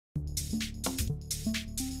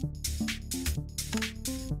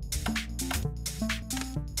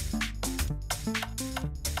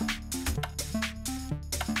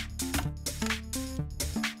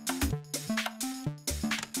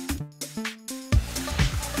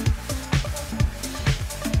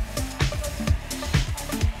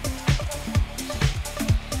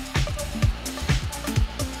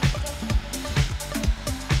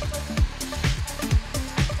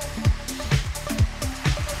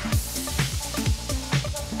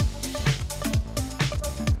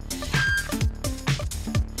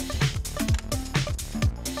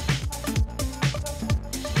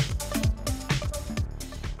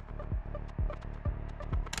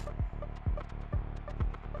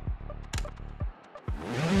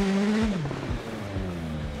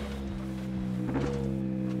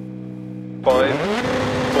5,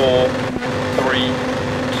 4, 3,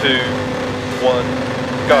 2, 1,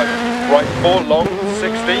 go. Right 4 long,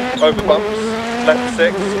 60, over bumps, left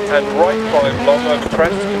 6, and right 5 long over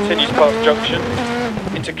crest, continues past junction,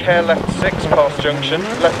 into care left 6 past junction,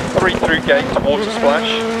 left 3 through gate, water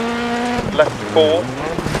splash, left 4,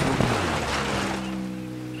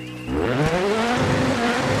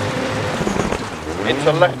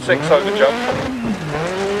 into left 6 over jump,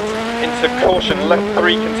 into caution, left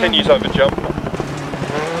 3 continues over jump,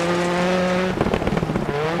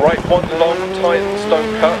 right 1 long, tightens,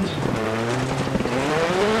 don't cut,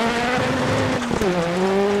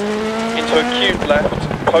 into acute left,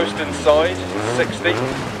 post inside, 60,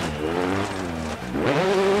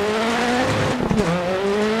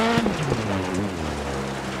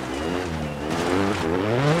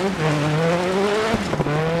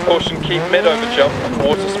 caution, keep mid over jump,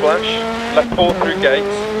 water splash, left 4 through gate,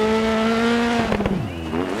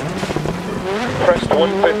 crest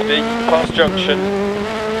 150, past junction,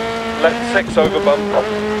 left 6 over bump,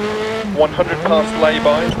 100 past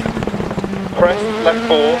lay-by, crest, left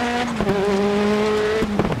 4,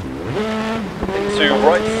 into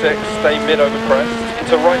right 6, stay mid over crest,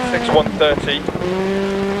 into right 6, 130,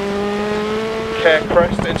 care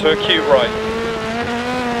crest, into acute right,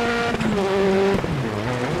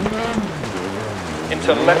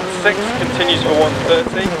 into left 6, continues for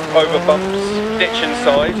 130, over bumps, ditch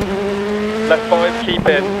inside, left 5, keep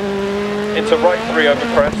in, into right 3 over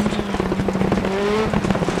crest,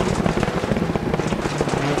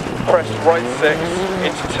 crest right 6,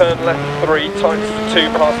 into turn left 3, times to 2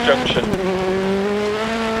 past junction,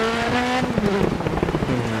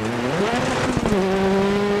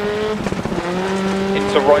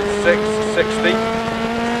 into right 6, 60,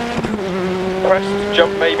 crest,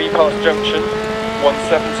 jump maybe past junction,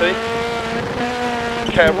 170,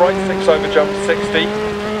 care right 6 over jump, 60,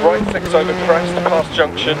 right 6 over crest, past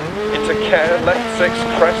junction, into care, left 6,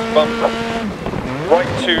 crest, bump, right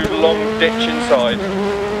 2, long ditch inside,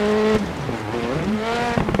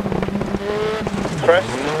 crest,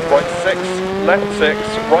 right 6, left 6,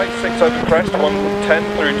 right 6 over crest, 110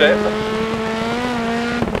 through dip,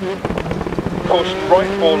 caution,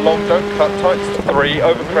 right 4 long, don't cut, tights to 3,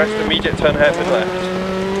 over crest, immediate turn hairpin left.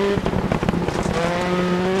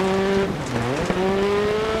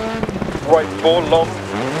 Right 4 long,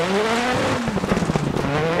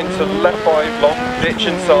 into left 5 long, ditch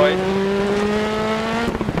inside,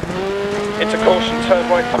 into caution, turn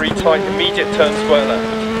right 3 tight, immediate turn square left,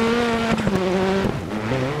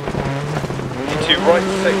 into right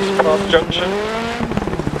 6 past junction,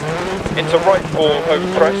 into right 4 over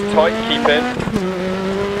crest, tight, keep in,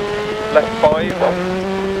 left 5,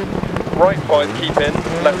 right 5, keep in,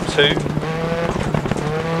 left 2,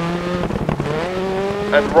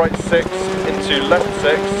 and right 6, into left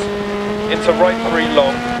 6, into right 3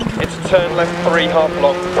 long, into turn left 3 half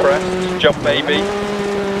long crest, jump maybe,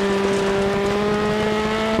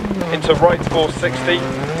 into right 4, 60,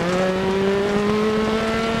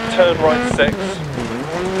 turn right 6,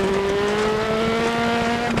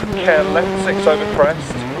 care left 6 over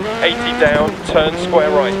crest, 80 down, turn square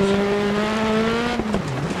right.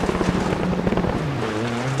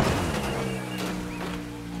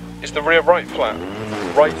 Is the rear right flat?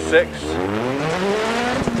 Right 6,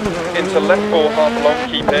 into left 4 half long,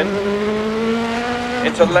 keep in,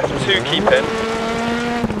 into left 2, keep in,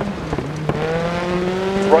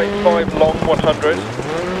 right 5 long, 100,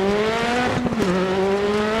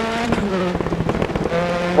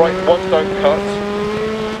 right 1 don't cut,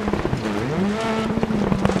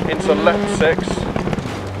 into left 6,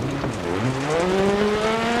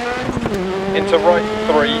 into right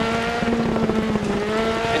 3,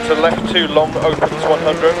 into left 2 long, opens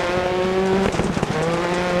 100,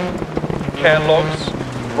 care logs,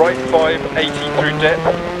 right 5, 80 through dip,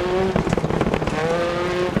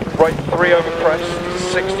 right 3 over crest,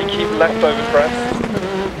 60, keep left over crest,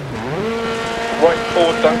 right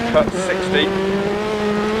 4 don't cut, 60,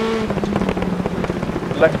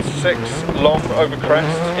 left 6 long over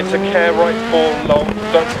crest, into care right 4 long,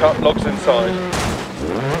 don't cut, logs inside.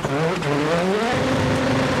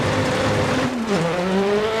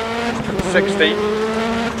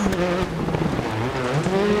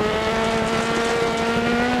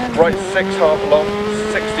 Right 6 half long,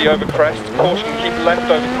 60 over crest, caution, keep left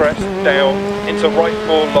over crest, down, into right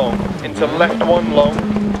 4 long, into left 1 long,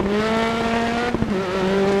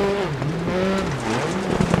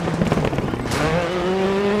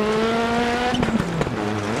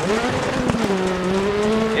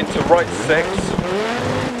 into right 6,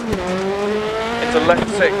 into left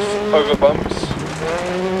 6 over bumps,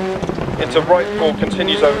 into right 4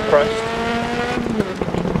 continues over crest,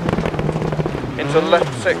 into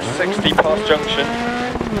left 6, 60 past junction.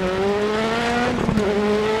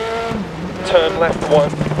 Turn left 1,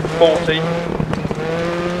 40.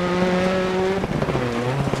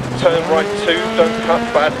 Turn right 2, don't cut,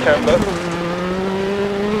 bad camber.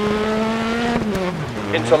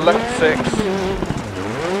 Into left 6.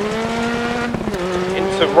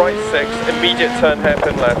 Into right 6, immediate turn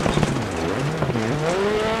hairpin left.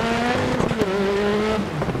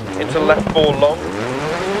 Into left 4 long.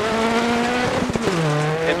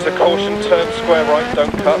 Into caution, turn square right,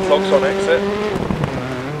 don't cut, logs on exit.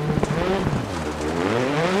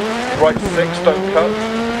 Right 6, don't cut.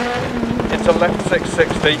 Into left 6,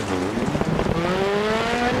 60.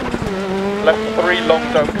 Left 3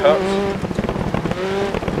 long, don't cut.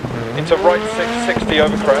 Into right 6, 60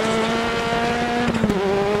 over crest.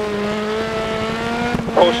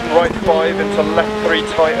 Caution right 5 into left 3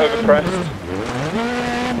 tight over crest.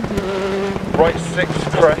 Right 6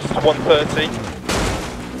 crest 130.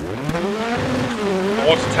 The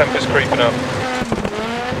water temp is creeping up.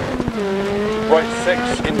 Right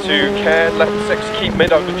 6 into care, left 6 keep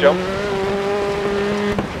mid over jump.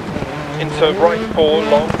 Into right 4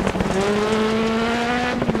 long.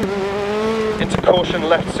 Into caution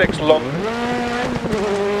left 6 long.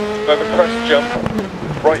 Over crest jump.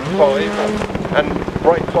 Right 5 and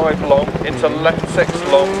right 5 long into left 6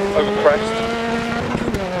 long over crest.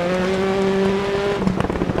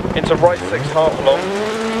 Into right 6 half long.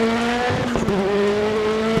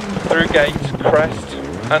 Through gate, crest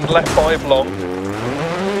and left 5 long.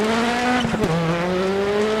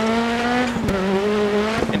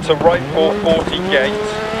 Into right 4, 40 gate.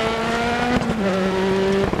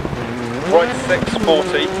 Right 6,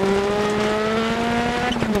 40.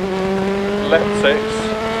 Left 6.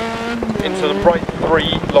 Into the right 3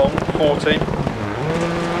 long, 40.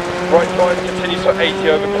 Right 5 continues for 80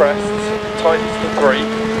 over crests, tightens to 3.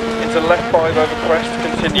 Into left 5 over crest,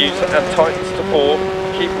 continues and tightens to 4.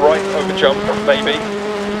 Keep right over jump, maybe.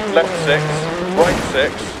 Left 6, right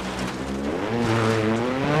 6.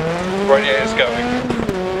 Radiator's going.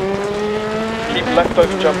 Keep left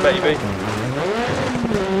over jump, maybe.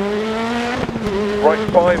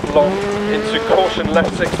 Right 5 long, into caution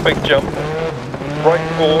left 6 big jump. Right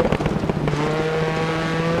 4.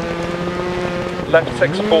 Left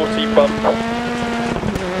 6 40 bump.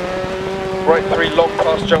 Right 3 long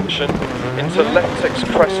past junction. Into left 6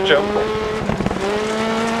 crest jump.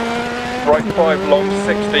 Right 5 long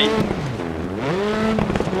 60.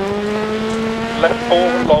 Left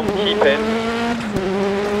 4 long keep in.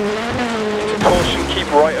 Into caution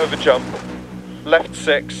keep right over jump. Left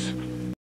 6.